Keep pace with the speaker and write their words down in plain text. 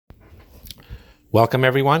Welcome,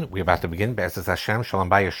 everyone. We're about to begin Be'ezus Hashem Shalom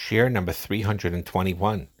Bayis Shir number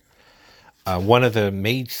 321. One of the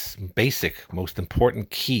basic, most important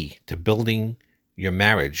key to building your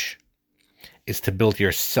marriage is to build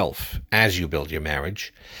yourself as you build your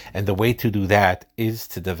marriage. And the way to do that is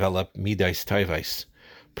to develop Middos Tovos,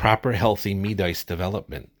 proper, healthy Middos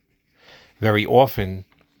development. Very often,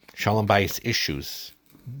 Shalom Bayis issues,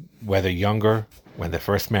 whether younger, when they're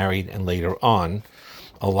first married, and later on,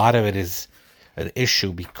 a lot of it is an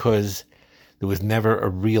issue because there was never a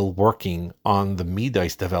real working on the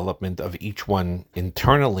Middos development of each one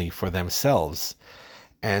internally for themselves.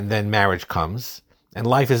 And then marriage comes, and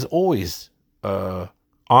life is always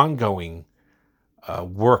ongoing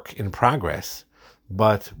work in progress,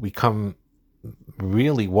 but we come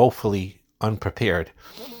really woefully unprepared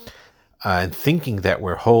and thinking that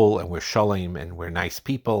we're whole and we're shalom and we're nice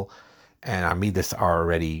people and our midas are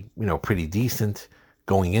already, pretty decent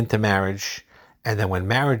going into marriage. And then when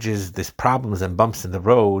marriages, there's problems and bumps in the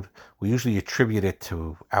road, we usually attribute it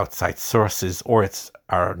to outside sources, or it's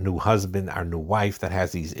our new husband, our new wife that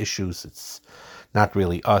has these issues. It's not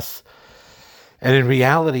really us. And in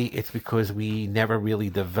reality, it's because we never really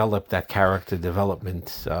developed that character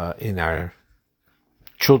development in our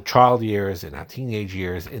child years, in our teenage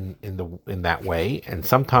years, in that way. And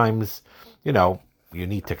sometimes, you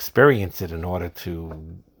need to experience it in order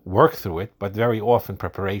to work through it. But very often,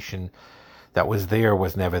 preparation that was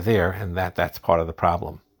never there, and that's part of the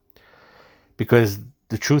problem. Because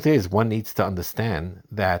the truth is, one needs to understand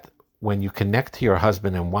that when you connect to your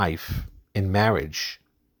husband and wife in marriage,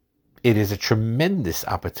 it is a tremendous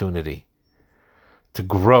opportunity to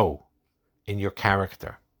grow in your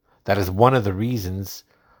character. That is one of the reasons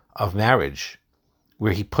of marriage,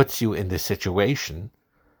 where he puts you in this situation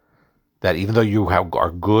that even though you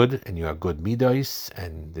are good and you have good midos,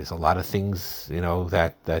 and there's a lot of things,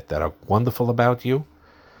 that are wonderful about you,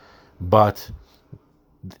 but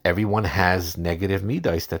everyone has negative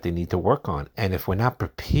midos that they need to work on. And if we're not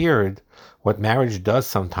prepared, what marriage does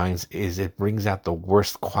sometimes is it brings out the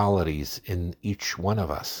worst qualities in each one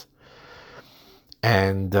of us.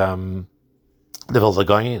 And the Vilna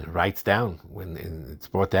Gaon writes down, when it's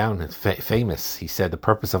brought down, it's famous. He said the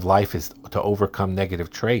purpose of life is to overcome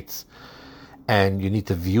negative traits. And you need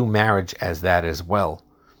to view marriage as that as well.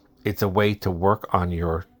 It's a way to work on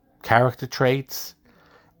your character traits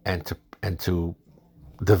and to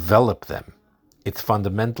develop them. It's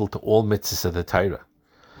fundamental to all mitzvahs of the Torah.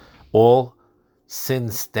 All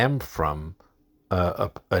sins stem from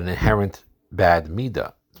an inherent bad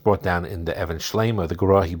midah. It's brought down in the Evan Shleima, the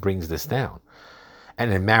Gura, he brings this down.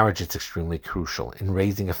 And in marriage, it's extremely crucial. In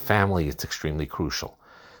raising a family, it's extremely crucial.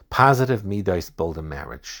 Positive midos build a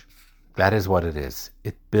marriage. That is what it is.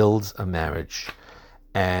 It builds a marriage.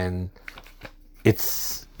 And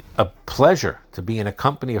it's a pleasure to be in a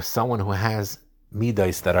company of someone who has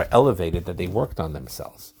midos that are elevated, that they worked on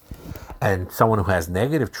themselves. And someone who has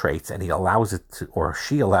negative traits and he allows it to, or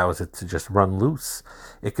she allows it to just run loose,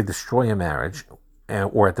 it could destroy a marriage,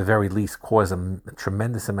 or at the very least cause a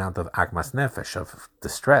tremendous amount of agmas nefesh, of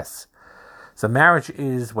distress. So marriage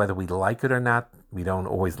is, whether we like it or not, we don't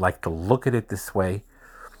always like to look at it this way,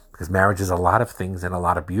 because marriage is a lot of things and a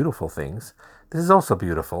lot of beautiful things. This is also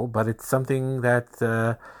beautiful, but it's something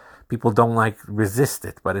that people don't resist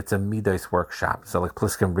it, but it's a Middos workshop. So like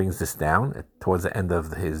Pliskin brings this down towards the end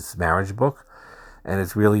of his marriage book, and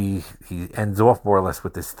it's really, he ends off more or less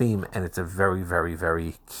with this theme, and it's a very, very,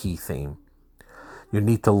 very key theme. You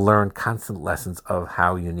need to learn constant lessons of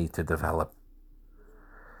how you need to develop.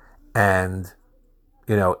 And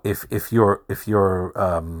if you're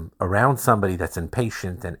around somebody that's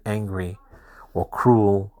impatient and angry or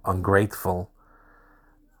cruel, ungrateful,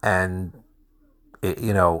 and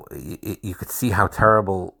you could see how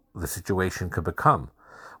terrible the situation could become.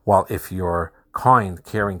 While if you're kind,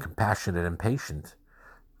 caring, compassionate, and patient,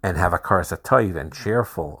 and have a karas hatov and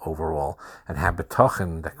cheerful overall, and have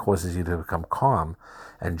betochen that causes you to become calm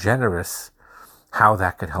and generous, how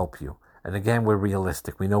that could help you. And again, we're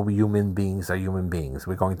realistic. We know human beings are human beings.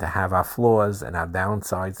 We're going to have our flaws and our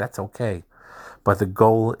downsides. That's okay. But the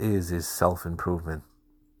goal is self-improvement.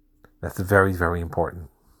 That's very, very important.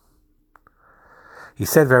 He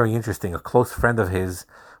said, very interesting, a close friend of his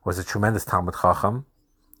was a tremendous Talmud Chacham.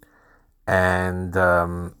 And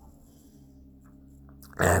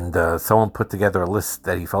someone put together a list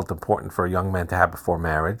that he felt important for a young man to have before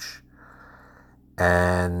marriage.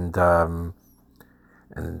 And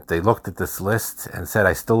they looked at this list and said,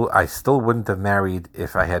 I still wouldn't have married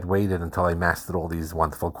if I had waited until I mastered all these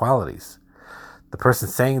wonderful qualities. The person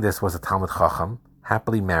saying this was a Talmud Chacham,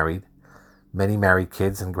 happily married, many married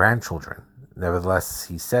kids and grandchildren. Nevertheless,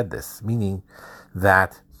 he said this, meaning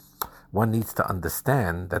that one needs to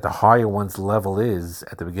understand that the higher one's level is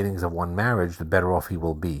at the beginnings of one marriage, the better off he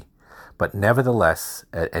will be. But nevertheless,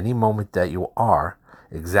 at any moment that you are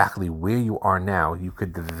exactly where you are now, you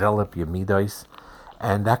could develop your Middos,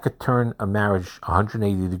 and that could turn a marriage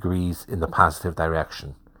 180 degrees in the positive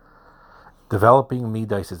direction. Developing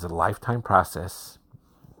Middos is a lifetime process,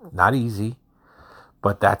 not easy,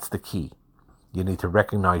 but that's the key. You need to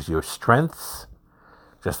recognize your strengths,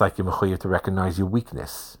 just like you're mechuyev to recognize your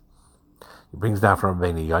weakness. He brings down from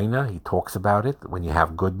Rabbeinu Yoina, he talks about it. When you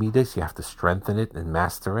have good Middos, you have to strengthen it and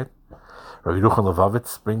master it. Rabbi Yerucham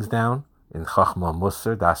Levovitz brings down in Chachma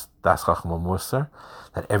Musar, Das Chachma Musar,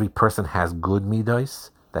 that every person has good Middos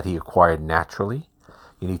that he acquired naturally.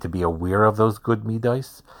 You need to be aware of those good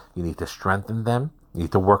Middos. You need to strengthen them. You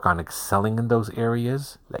need to work on excelling in those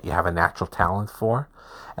areas that you have a natural talent for.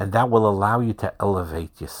 And that will allow you to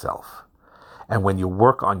elevate yourself. And when you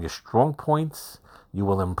work on your strong points, you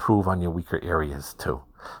will improve on your weaker areas too.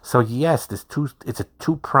 So yes, it's a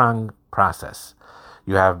two-pronged process.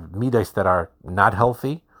 You have Middos that are not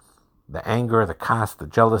healthy, the anger, the kas, the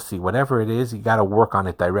jealousy, whatever it is, you got to work on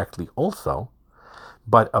it directly also.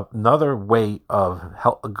 But another way of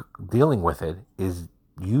dealing with it is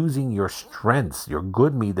using your strengths, your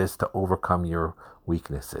good Middos, to overcome your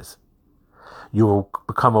weaknesses. You will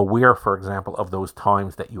become aware, for example, of those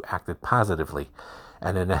times that you acted positively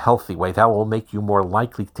and in a healthy way. That will make you more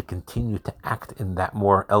likely to continue to act in that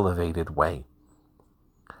more elevated way.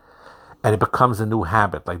 And it becomes a new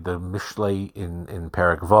habit, like the Mishlei in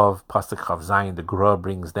Perek Vav, Pasuk Chav Zayin, the Gra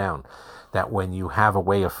brings down, that when you have a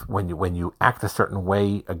way of, when you act a certain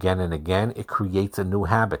way again and again, it creates a new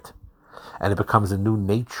habit. And it becomes a new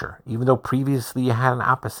nature, even though previously you had an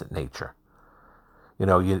opposite nature.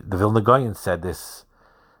 The Vilna Gaon said this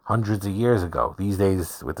hundreds of years ago. These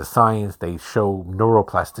days, with the science, they show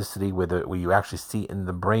neuroplasticity, where you actually see in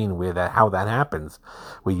the brain how that happens,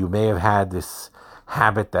 where you may have had this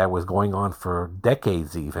habit that was going on for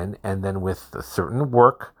decades even, and then with a certain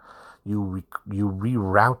work, you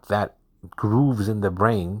reroute that grooves in the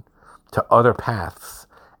brain to other paths,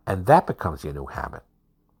 and that becomes your new habit.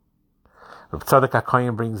 Reb Tzadok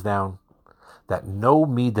HaKohen brings down that no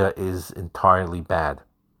midah is entirely bad.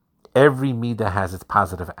 Every midah has its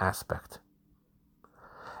positive aspect.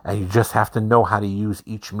 And you just have to know how to use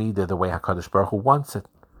each midah the way HaKadosh Baruch Hu wants it.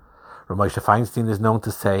 Rav Moshe Feinstein is known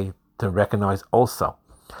to recognize also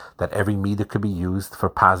that every midah could be used for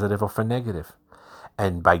positive or for negative.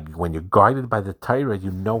 And when you're guided by the Torah,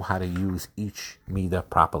 you know how to use each midah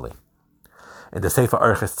properly. In the Sefer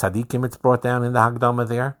Orchos Tzadikim, it's brought down in the Hagdama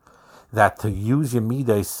there, that to use your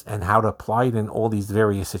midas and how to apply it in all these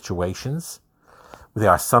various situations, there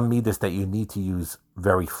are some midas that you need to use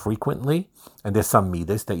very frequently, and there's some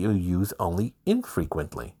midas that you use only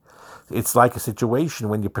infrequently. It's like a situation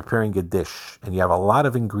when you're preparing a dish, and you have a lot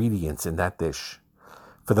of ingredients in that dish.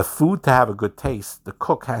 For the food to have a good taste, the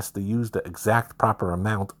cook has to use the exact proper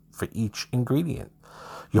amount for each ingredient.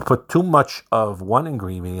 You put too much of one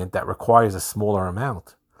ingredient that requires a smaller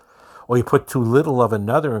amount, or you put too little of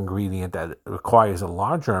another ingredient that requires a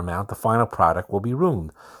larger amount, the final product will be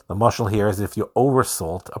ruined. The mashal here is if you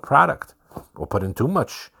oversalt a product, or put in too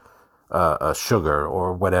much sugar,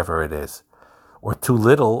 or whatever it is, or too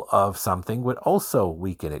little of something would also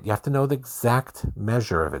weaken it. You have to know the exact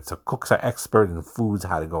measure of it. So cooks are expert in foods,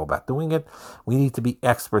 how to go about doing it. We need to be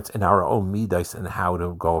experts in our own midas and how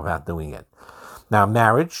to go about doing it. Now,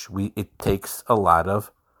 marriage, it takes a lot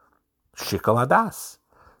of shikol hadas.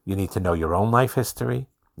 You need to know your own life history.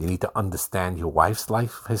 You need to understand your wife's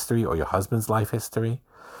life history or your husband's life history.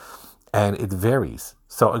 And it varies.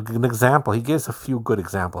 So an example, he gives a few good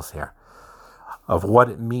examples here of what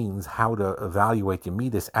it means, how to evaluate your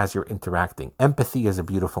midas as you're interacting. Empathy is a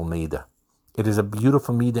beautiful midah. It is a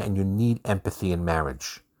beautiful midah, and you need empathy in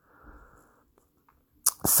marriage.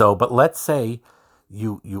 So, but let's say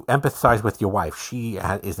you empathize with your wife. She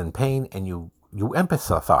is in pain, and you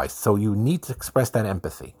empathize, so you need to express that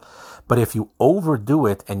empathy. But if you overdo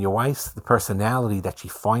it and your wife's the personality that she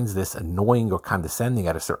finds this annoying or condescending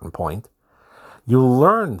at a certain point, you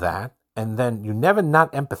learn that, and then you never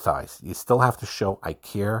not empathize. You still have to show I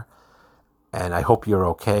care and I hope you're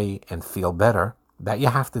okay and feel better. That you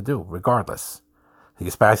have to do regardless.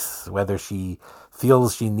 Whether she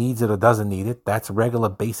feels she needs it or doesn't need it, that's regular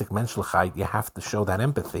basic menschlichkeit. You have to show that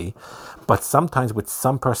empathy. But sometimes with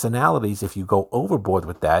some personalities, if you go overboard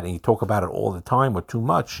with that and you talk about it all the time or too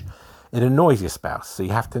much, it annoys your spouse. So you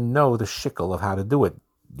have to know the shikkel of how to do it.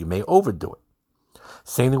 You may overdo it.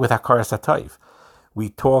 Same thing with Hakaras HaTov. We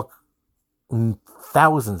talk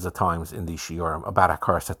thousands of times in the shiurim about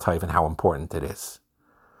Hakaras HaTov and how important it is.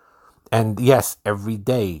 And yes, every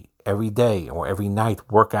day, or every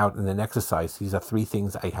night, work out and then exercise. These are 3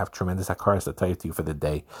 things I have tremendous Hakaras HaTov to you for the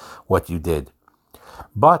day, what you did.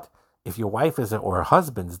 But if your wife is, or her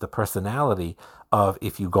husband's the personality of,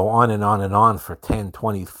 if you go on and on and on for 10,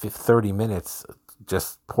 20, 30 minutes,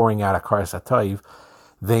 just pouring out Hakaras HaTov,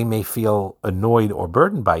 they may feel annoyed or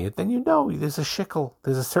burdened by it, then there's a shikkel,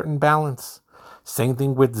 there's a certain balance. Same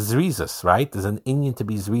thing with zrizas, right? There's an inyan to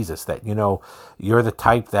be zrizas, that, you're the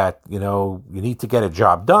type that, you need to get a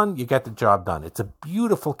job done, you get the job done. It's a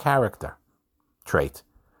beautiful character trait.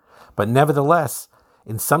 But nevertheless,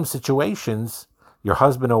 in some situations, your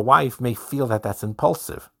husband or wife may feel that that's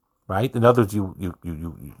impulsive, right? In other words,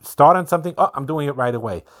 you start on something, I'm doing it right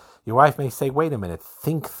away. Your wife may say, wait a minute,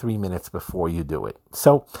 think 3 minutes before you do it.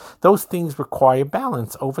 So those things require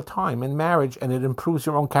balance over time in marriage, and it improves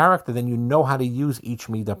your own character. Then you know how to use each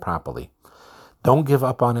midah properly. Don't give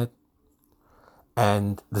up on it.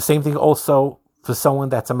 And the same thing also for someone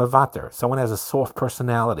that's a mavater. Someone has a soft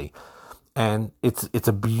personality. And it's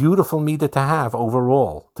a beautiful midah to have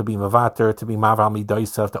overall, to be mavater, to be maval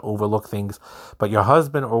midosav, to overlook things. But your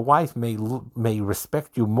husband or wife may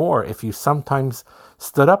respect you more if you sometimes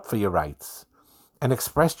stood up for your rights and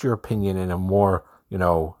expressed your opinion in a more,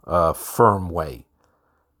 firm way,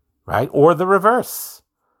 right? Or the reverse.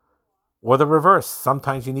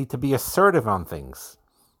 Sometimes you need to be assertive on things,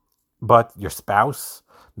 but your spouse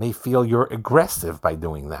may feel you're aggressive by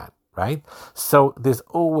doing that. Right? So there's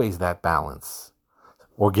always that balance.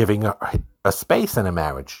 Or giving a space in a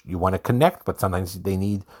marriage. You want to connect, but sometimes they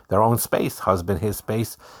need their own space. Husband, his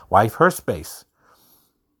space. Wife, her space.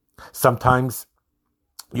 Sometimes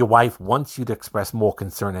your wife wants you to express more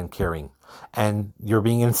concern and caring, and you're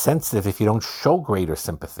being insensitive if you don't show greater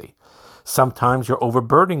sympathy. Sometimes you're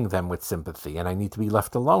overburdening them with sympathy, and I need to be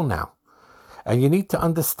left alone now. And you need to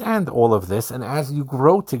understand all of this, and as you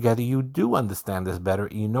grow together, you do understand this better.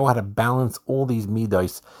 You know how to balance all these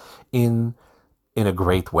middos in a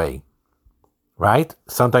great way, right?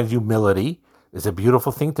 Sometimes humility is a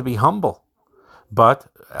beautiful thing, to be humble, but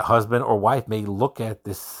a husband or wife may look at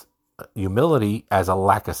this humility as a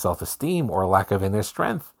lack of self-esteem or a lack of inner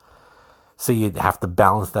strength. So you have to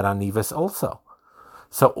balance that on Nivas also.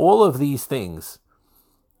 So all of these things,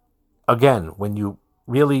 again, when you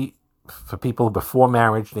really, for people before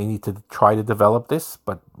marriage, they need to try to develop this.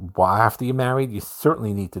 But after you're married, you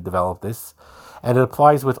certainly need to develop this. And it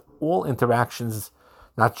applies with all interactions,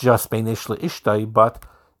 not just bein ish le'ishtay, but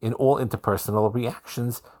in all interpersonal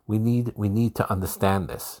reactions. We need to understand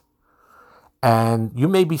this. And you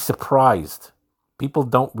may be surprised. People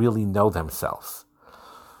don't really know themselves.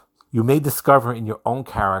 You may discover in your own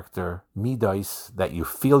character middos that you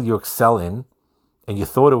feel you excel in, and you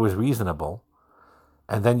thought it was reasonable.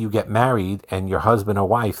 And then you get married, and your husband or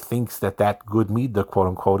wife thinks that good midah, quote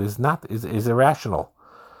unquote, is irrational.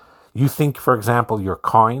 You think, for example, you're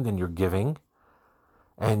kind and you're giving,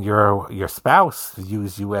 and your spouse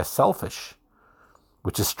views you as selfish,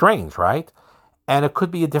 which is strange, right? And it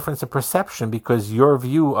could be a difference of perception, because your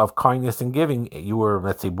view of kindness and giving, you were,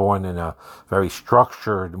 let's say, born in a very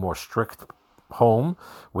structured, more strict home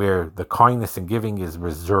where the kindness and giving is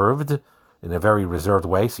reserved in a very reserved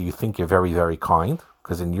way. So you think you're very, very kind,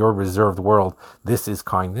 because in your reserved world, this is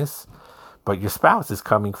kindness. But your spouse is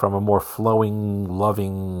coming from a more flowing,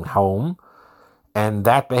 loving home, and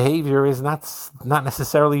that behavior is not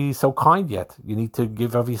necessarily so kind yet. You need to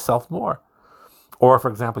give of yourself more. Or,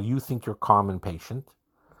 for example, you think you're calm and patient,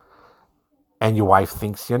 and your wife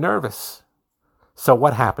thinks you're nervous. So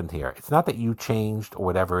what happened here? It's not that you changed or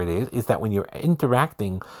whatever it is. It's that when you're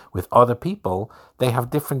interacting with other people, they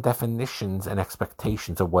have different definitions and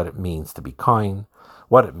expectations of what it means to be kind,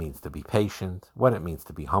 what it means to be patient, what it means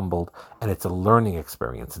to be humbled. And it's a learning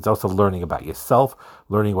experience. It's also learning about yourself,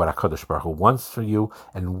 learning what HaKadosh Baruch Hu wants for you,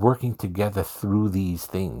 and working together through these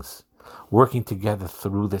things, working together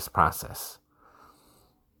through this process.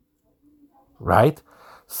 Right?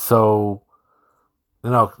 So,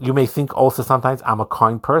 you may think also sometimes I'm a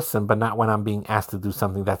kind person, but not when I'm being asked to do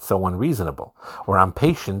something that's so unreasonable. Or I'm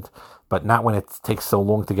patient, but not when it takes so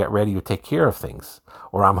long to get ready or take care of things.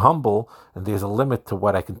 Or I'm humble, and there's a limit to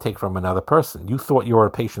what I can take from another person. You thought you were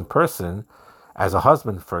a patient person as a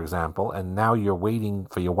husband, for example, and now you're waiting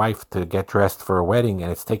for your wife to get dressed for a wedding,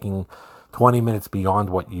 and it's taking 20 minutes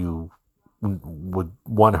beyond what you would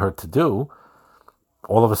want her to do.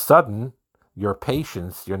 All of a sudden, your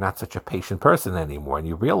patience, you're not such a patient person anymore, and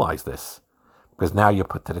you realize this because now you're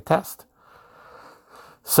put to the test.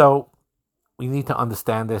 So we need to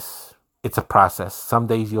understand this. it's a process. Some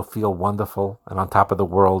days you'll feel wonderful and on top of the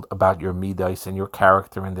world about your middos and your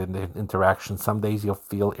character and the interaction. Some days you'll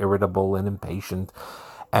feel irritable and impatient.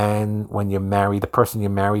 And when you're married, the person you're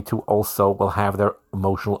married to also will have their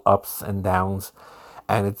emotional ups and downs.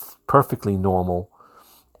 And it's perfectly normal.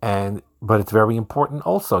 But it's very important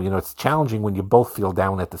also. It's challenging when you both feel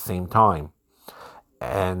down at the same time.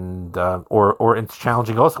 And or it's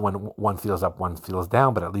challenging also when one feels up, one feels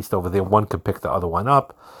down, but at least over there one could pick the other one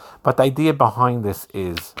up. But the idea behind this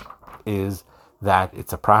is that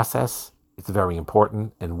it's a process. It's very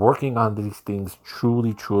important, and working on these things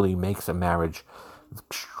truly makes a marriage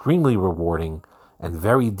extremely rewarding and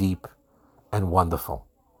very deep and wonderful.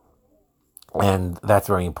 And that's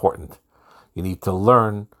very important. You need to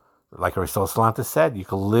learn, like Aristotle Salanter said, you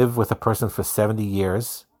can live with a person for 70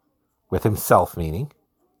 years, with himself meaning,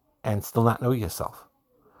 and still not know yourself.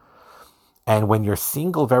 And when you're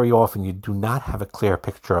single, very often you do not have a clear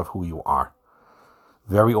picture of who you are.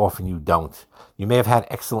 Very often you don't. You may have had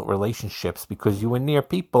excellent relationships because you were near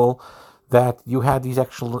people that you had these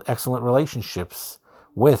excellent relationships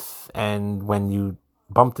with, and when you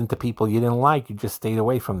bumped into people you didn't like, you just stayed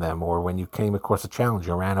away from them, or when you came across a challenge,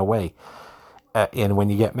 you ran away. And when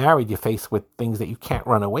you get married, you're faced with things that you can't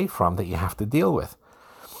run away from, that you have to deal with.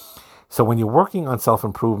 So when you're working on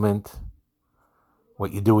self-improvement,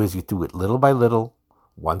 what you do is you do it little by little,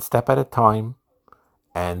 one step at a time,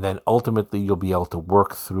 and then ultimately you'll be able to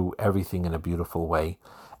work through everything in a beautiful way,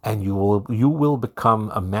 and you will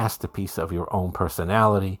become a masterpiece of your own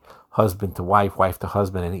personality, husband to wife, wife to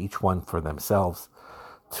husband, and each one for themselves,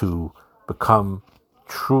 to become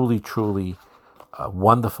truly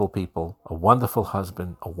wonderful people, a wonderful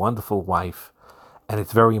husband, a wonderful wife. And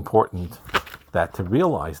it's very important that to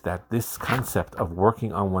realize that this concept of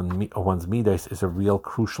working on one's middos is a real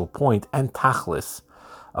crucial point and tachlis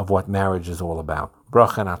of what marriage is all about.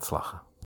 Bracha and atzlacha.